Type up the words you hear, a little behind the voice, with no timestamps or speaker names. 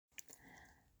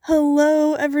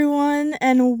Hello, everyone,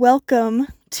 and welcome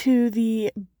to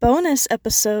the bonus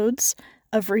episodes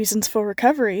of Reasons for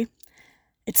Recovery.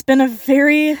 It's been a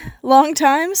very long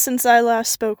time since I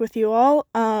last spoke with you all.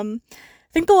 I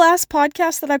think the last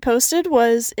podcast that I posted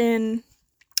was in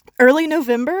early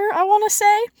November, I want to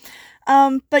say.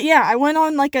 But yeah, I went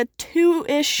on like a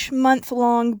 2-ish month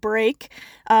long break.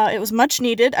 It was much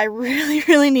needed. I really,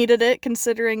 really needed it,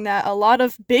 considering that a lot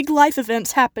of big life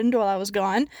events happened while I was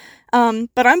gone.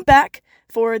 But I'm back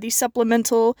for the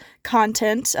supplemental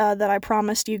content that I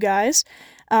promised you guys.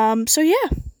 So yeah.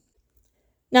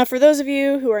 Now, for those of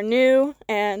you who are new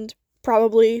and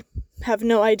probably have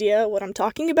no idea what I'm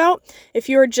talking about, if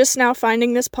you are just now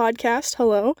finding this podcast,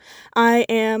 hello, I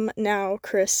am now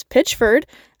Chris Pitchford.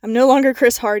 I'm no longer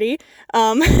Chris Hardy.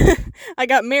 I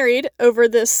got married over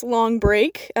this long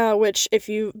break, which if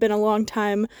you've been a long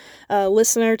time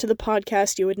listener to the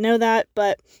podcast, you would know that,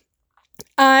 but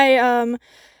I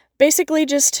basically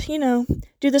just,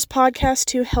 do this podcast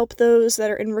to help those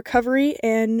that are in recovery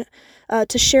and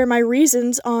to share my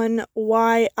reasons on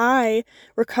why I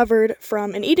recovered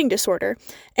from an eating disorder.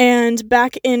 And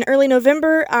back in early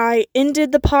November, I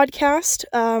ended the podcast,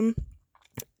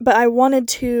 but I wanted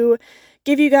to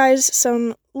give you guys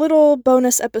some little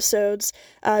bonus episodes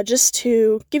just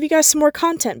to give you guys some more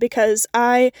content, because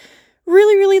I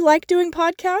really, really like doing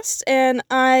podcasts, and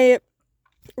I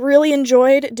really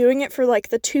enjoyed doing it for like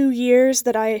the 2 years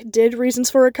that I did Reasons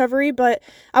for Recovery, but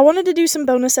I wanted to do some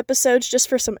bonus episodes just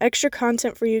for some extra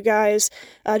content for you guys,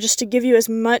 just to give you as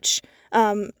much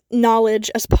knowledge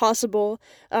as possible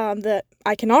that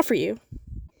I can offer you.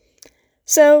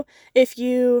 So, if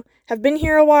you have been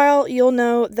here a while, you'll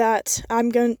know that I'm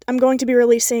going to be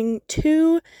releasing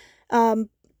two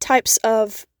types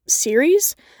of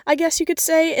series, I guess you could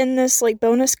say, in this like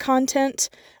bonus content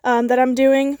that I'm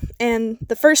doing. And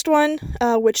the first one,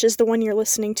 which is the one you're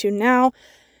listening to now,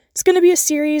 it's going to be a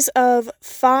series of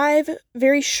 5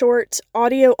 very short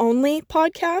audio-only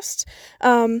podcasts.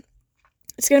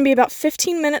 It's going to be about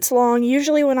 15 minutes long.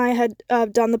 Usually when I had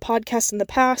done the podcast in the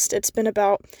past, it's been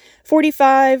about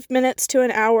 45 minutes to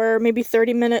an hour, maybe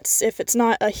 30 minutes if it's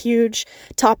not a huge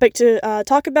topic to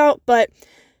talk about. But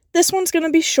this one's going to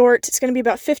be short. It's going to be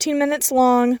about 15 minutes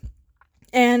long.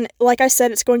 And like I said,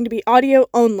 it's going to be audio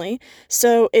only.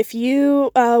 So if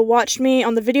you watched me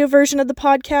on the video version of the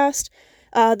podcast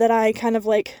that I kind of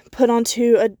like put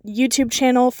onto a YouTube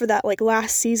channel for that like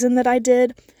last season that I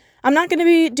did, I'm not going to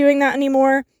be doing that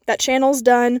anymore. That channel's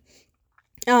done.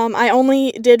 I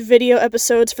only did video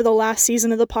episodes for the last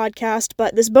season of the podcast,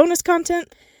 but this bonus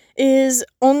content is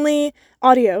only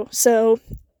audio. So,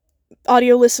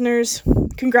 audio listeners,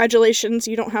 congratulations.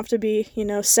 You don't have to be,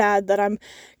 sad that I'm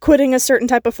quitting a certain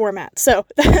type of format. So,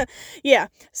 yeah.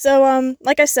 So,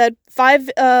 like I said,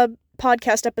 5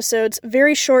 podcast episodes,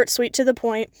 very short, sweet to the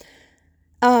point.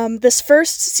 This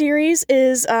first series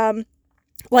is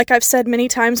like I've said many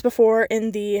times before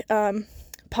in the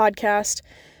podcast,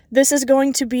 this is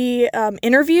going to be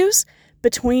interviews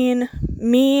between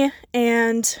me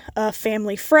and a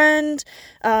family friend,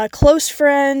 close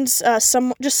friends,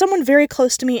 just someone very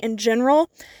close to me in general,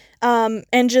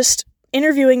 and just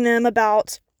interviewing them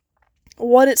about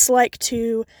what it's like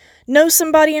to know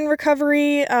somebody in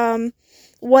recovery,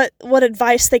 what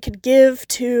advice they could give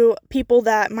to people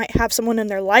that might have someone in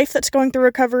their life that's going through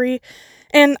recovery.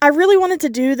 And I really wanted to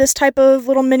do this type of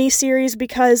little mini-series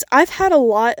because I've had a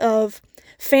lot of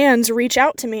fans reach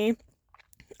out to me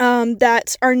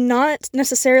that are not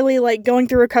necessarily like going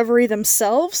through recovery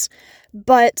themselves,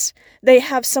 but they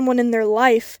have someone in their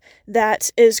life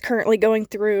that is currently going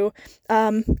through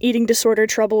eating disorder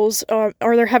troubles, or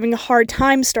they're having a hard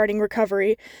time starting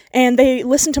recovery, and they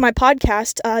listen to my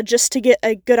podcast just to get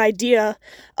a good idea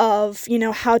of,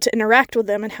 how to interact with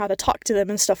them and how to talk to them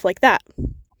and stuff like that.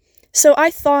 So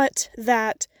I thought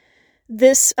that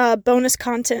this bonus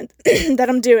content that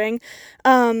I'm doing,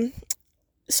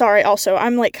 sorry, also,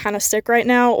 I'm like kind of sick right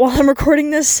now while I'm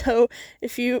recording this, so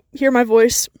if you hear my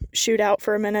voice shoot out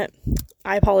for a minute,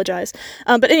 I apologize.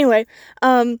 But anyway,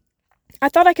 I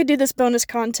thought I could do this bonus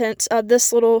content,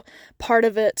 this little part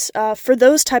of it, for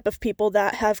those type of people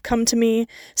that have come to me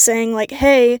saying like,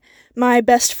 hey, my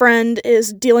best friend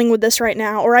is dealing with this right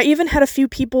now. Or I even had a few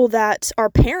people that are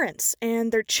parents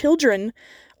and their children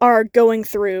are going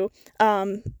through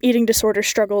eating disorder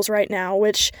struggles right now,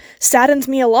 which saddens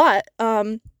me a lot.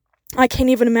 I can't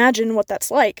even imagine what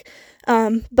that's like.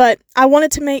 But I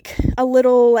wanted to make a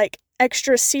little like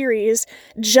extra series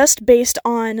just based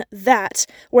on that,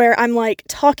 where I'm like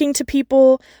talking to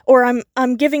people, or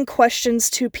I'm giving questions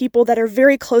to people that are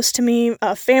very close to me,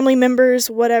 family members,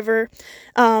 whatever,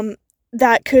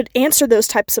 that could answer those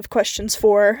types of questions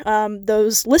for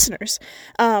those listeners.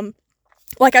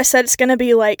 Like I said, it's going to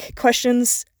be like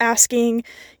questions asking,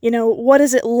 what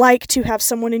is it like to have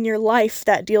someone in your life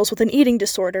that deals with an eating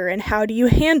disorder, and how do you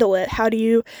handle it? How do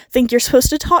you think you're supposed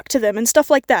to talk to them, and stuff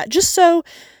like that. Just so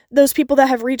those people that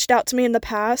have reached out to me in the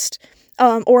past,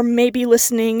 or maybe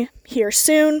listening here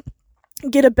soon,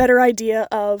 get a better idea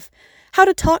of how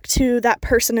to talk to that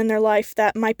person in their life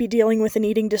that might be dealing with an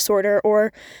eating disorder,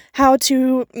 or how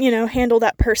to, handle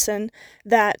that person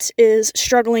that is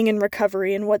struggling in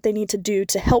recovery and what they need to do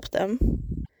to help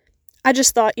them. I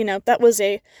just thought, that was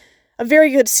a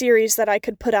very good series that I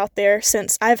could put out there,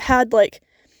 since I've had like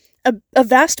a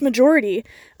vast majority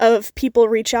of people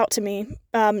reach out to me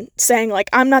saying like,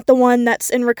 I'm not the one that's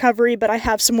in recovery, but I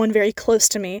have someone very close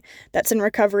to me that's in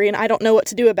recovery and I don't know what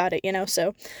to do about it,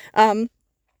 so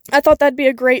I thought that'd be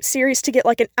a great series to get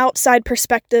like an outside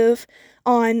perspective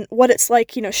on what it's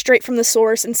like, straight from the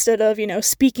source, instead of,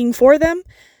 speaking for them.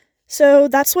 So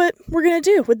that's what we're going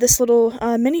to do with this little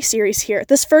mini-series here.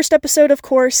 This first episode, of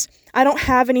course, I don't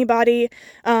have anybody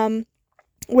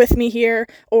with me here,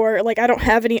 or like I don't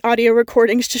have any audio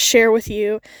recordings to share with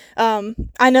you.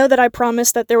 I know that I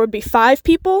promised that there would be 5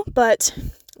 people, but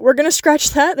we're going to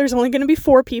scratch that. There's only going to be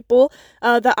 4 people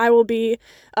that I will be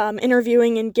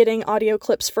interviewing and getting audio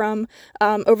clips from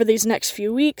over these next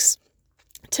few weeks,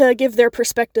 to give their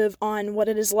perspective on what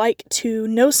it is like to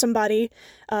know somebody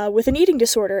with an eating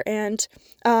disorder, and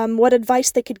what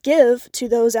advice they could give to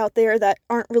those out there that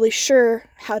aren't really sure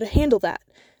how to handle that.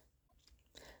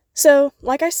 So,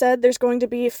 like I said, there's going to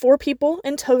be 4 people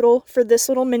in total for this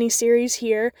little mini-series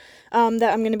here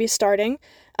that I'm going to be starting.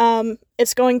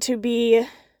 It's going to be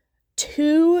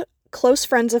 2 close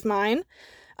friends of mine.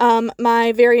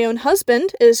 My very own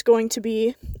husband is going to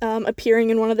be appearing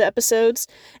in one of the episodes,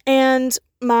 and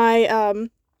my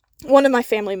one of my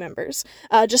family members,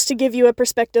 just to give you a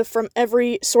perspective from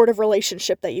every sort of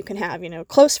relationship that you can have,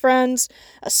 close friends,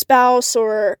 a spouse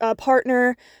or a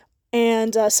partner,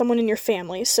 and someone in your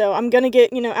family. So I'm going to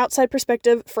get, outside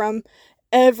perspective from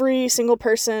every single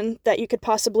person that you could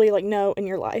possibly know in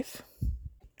your life.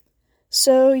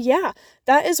 So yeah,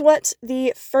 that is what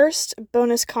the first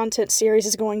bonus content series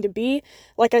is going to be.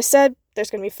 Like I said, there's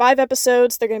going to be 5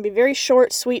 episodes. They're going to be very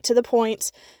short, sweet, to the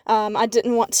point. I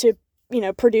didn't want to,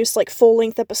 produce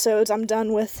full-length episodes. I'm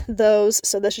done with those,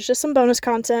 so this is just some bonus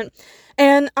content.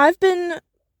 And I've been,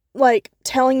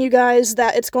 telling you guys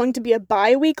that it's going to be a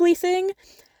bi-weekly thing,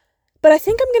 but I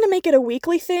think I'm going to make it a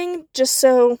weekly thing, just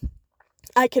so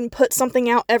I can put something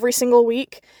out every single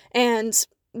week and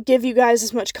give you guys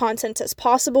as much content as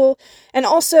possible. And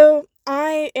also,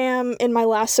 I am in my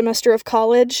last semester of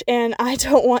college, and I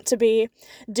don't want to be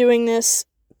doing this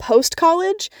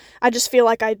post-college. I just feel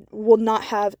like I will not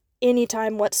have any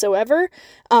time whatsoever,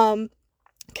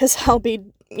 because I'll be,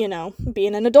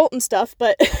 being an adult and stuff,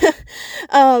 but,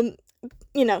 so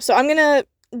I'm gonna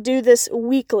do this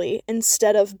weekly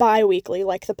instead of bi-weekly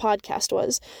like the podcast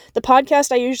was. The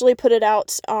podcast, I usually put it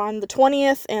out on the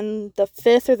 20th and the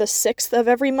 5th or the 6th of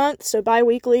every month, so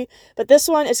bi-weekly, but this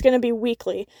one is going to be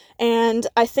weekly, and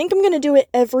I think I'm going to do it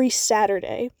every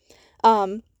Saturday.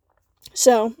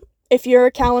 So if you're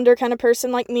a calendar kind of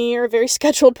person like me, or a very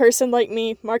scheduled person like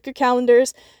me, mark your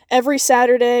calendars. Every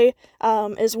Saturday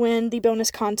is when the bonus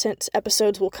content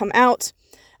episodes will come out.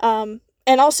 And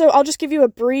also, I'll just give you a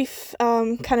brief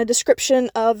kind of description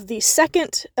of the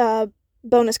second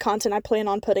bonus content I plan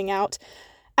on putting out.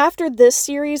 After this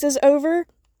series is over,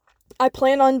 I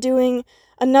plan on doing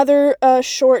another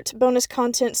short bonus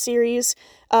content series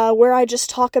where I just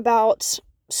talk about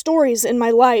stories in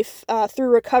my life through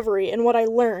recovery and what I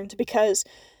learned, because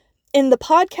in the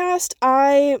podcast,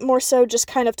 I more so just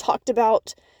kind of talked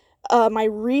about my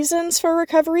reasons for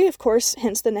recovery, of course,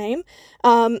 hence the name,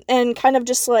 and kind of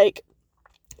just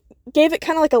gave it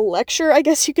kind of like a lecture, I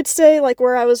guess you could say,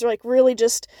 where I was really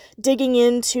just digging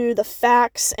into the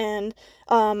facts and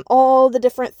all the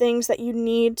different things that you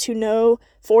need to know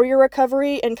for your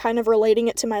recovery and kind of relating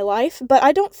it to my life. But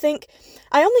I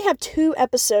only have 2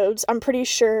 episodes, I'm pretty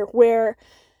sure, where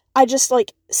I just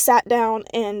sat down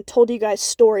and told you guys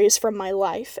stories from my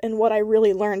life and what I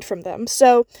really learned from them.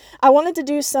 So I wanted to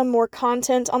do some more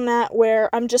content on that where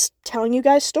I'm just telling you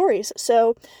guys stories.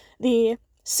 So the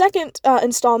second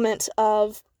installment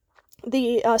of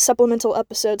the supplemental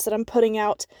episodes that I'm putting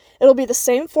out, it'll be the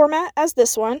same format as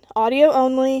this one, audio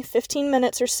only, 15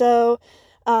 minutes or so,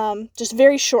 just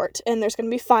very short, and there's going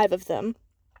to be 5 of them,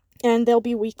 and they'll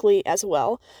be weekly as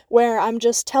well, where I'm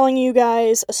just telling you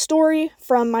guys a story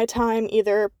from my time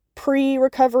either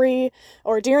pre-recovery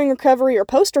or during recovery or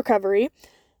post-recovery,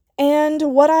 and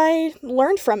what I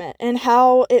learned from it and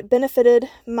how it benefited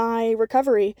my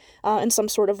recovery in some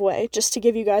sort of way, just to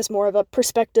give you guys more of a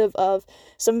perspective of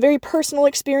some very personal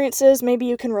experiences. Maybe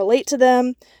you can relate to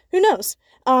them. Who knows?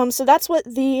 So that's what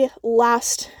the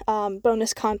last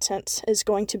bonus content is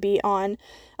going to be on.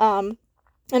 And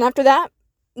after that,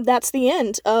 that's the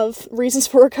end of Reasons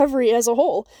for Recovery as a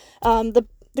whole.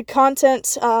 The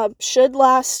content should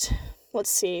last, let's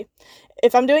see,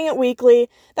 if I'm doing it weekly,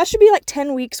 that should be like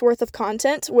 10 weeks worth of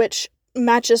content, which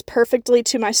matches perfectly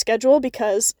to my schedule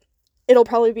because it'll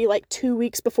probably be like 2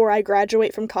 weeks before I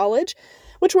graduate from college,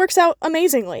 which works out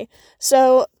amazingly.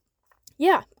 So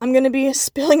yeah, I'm going to be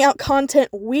spilling out content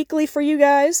weekly for you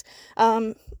guys,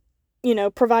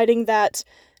 providing that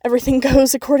everything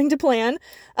goes according to plan.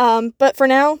 But for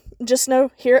now, just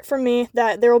hear it from me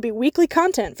that there will be weekly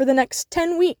content for the next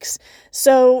 10 weeks.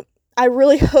 So I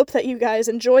really hope that you guys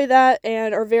enjoy that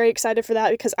and are very excited for that,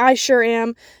 because I sure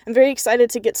am. I'm very excited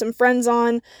to get some friends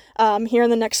on here in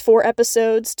the next 4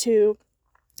 episodes to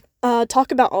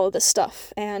talk about all of this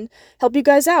stuff and help you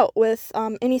guys out with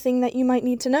anything that you might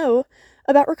need to know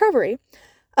about recovery.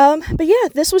 But yeah,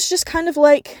 this was just kind of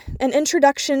like an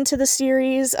introduction to the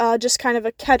series, just kind of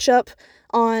a catch up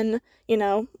on,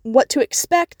 what to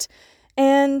expect.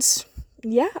 And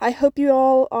yeah, I hope you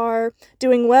all are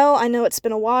doing well. I know it's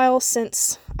been a while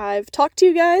since I've talked to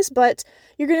you guys, but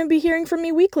you're going to be hearing from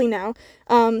me weekly now.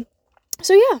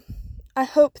 So yeah, I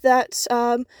hope that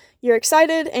you're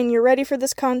excited and you're ready for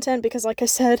this content, because like I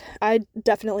said, I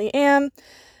definitely am.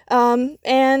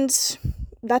 And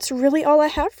that's really all I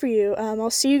have for you. I'll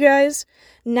see you guys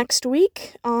next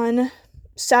week on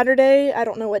Saturday. I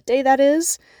don't know what day that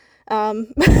is.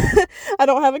 I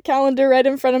don't have a calendar right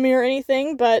in front of me or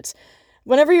anything, but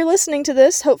whenever you're listening to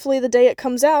this, hopefully the day it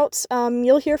comes out,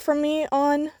 you'll hear from me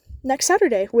on next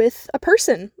Saturday with a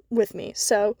person with me.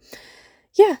 So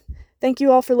yeah, thank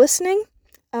you all for listening.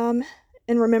 And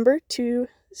remember to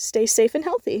stay safe and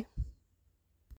healthy.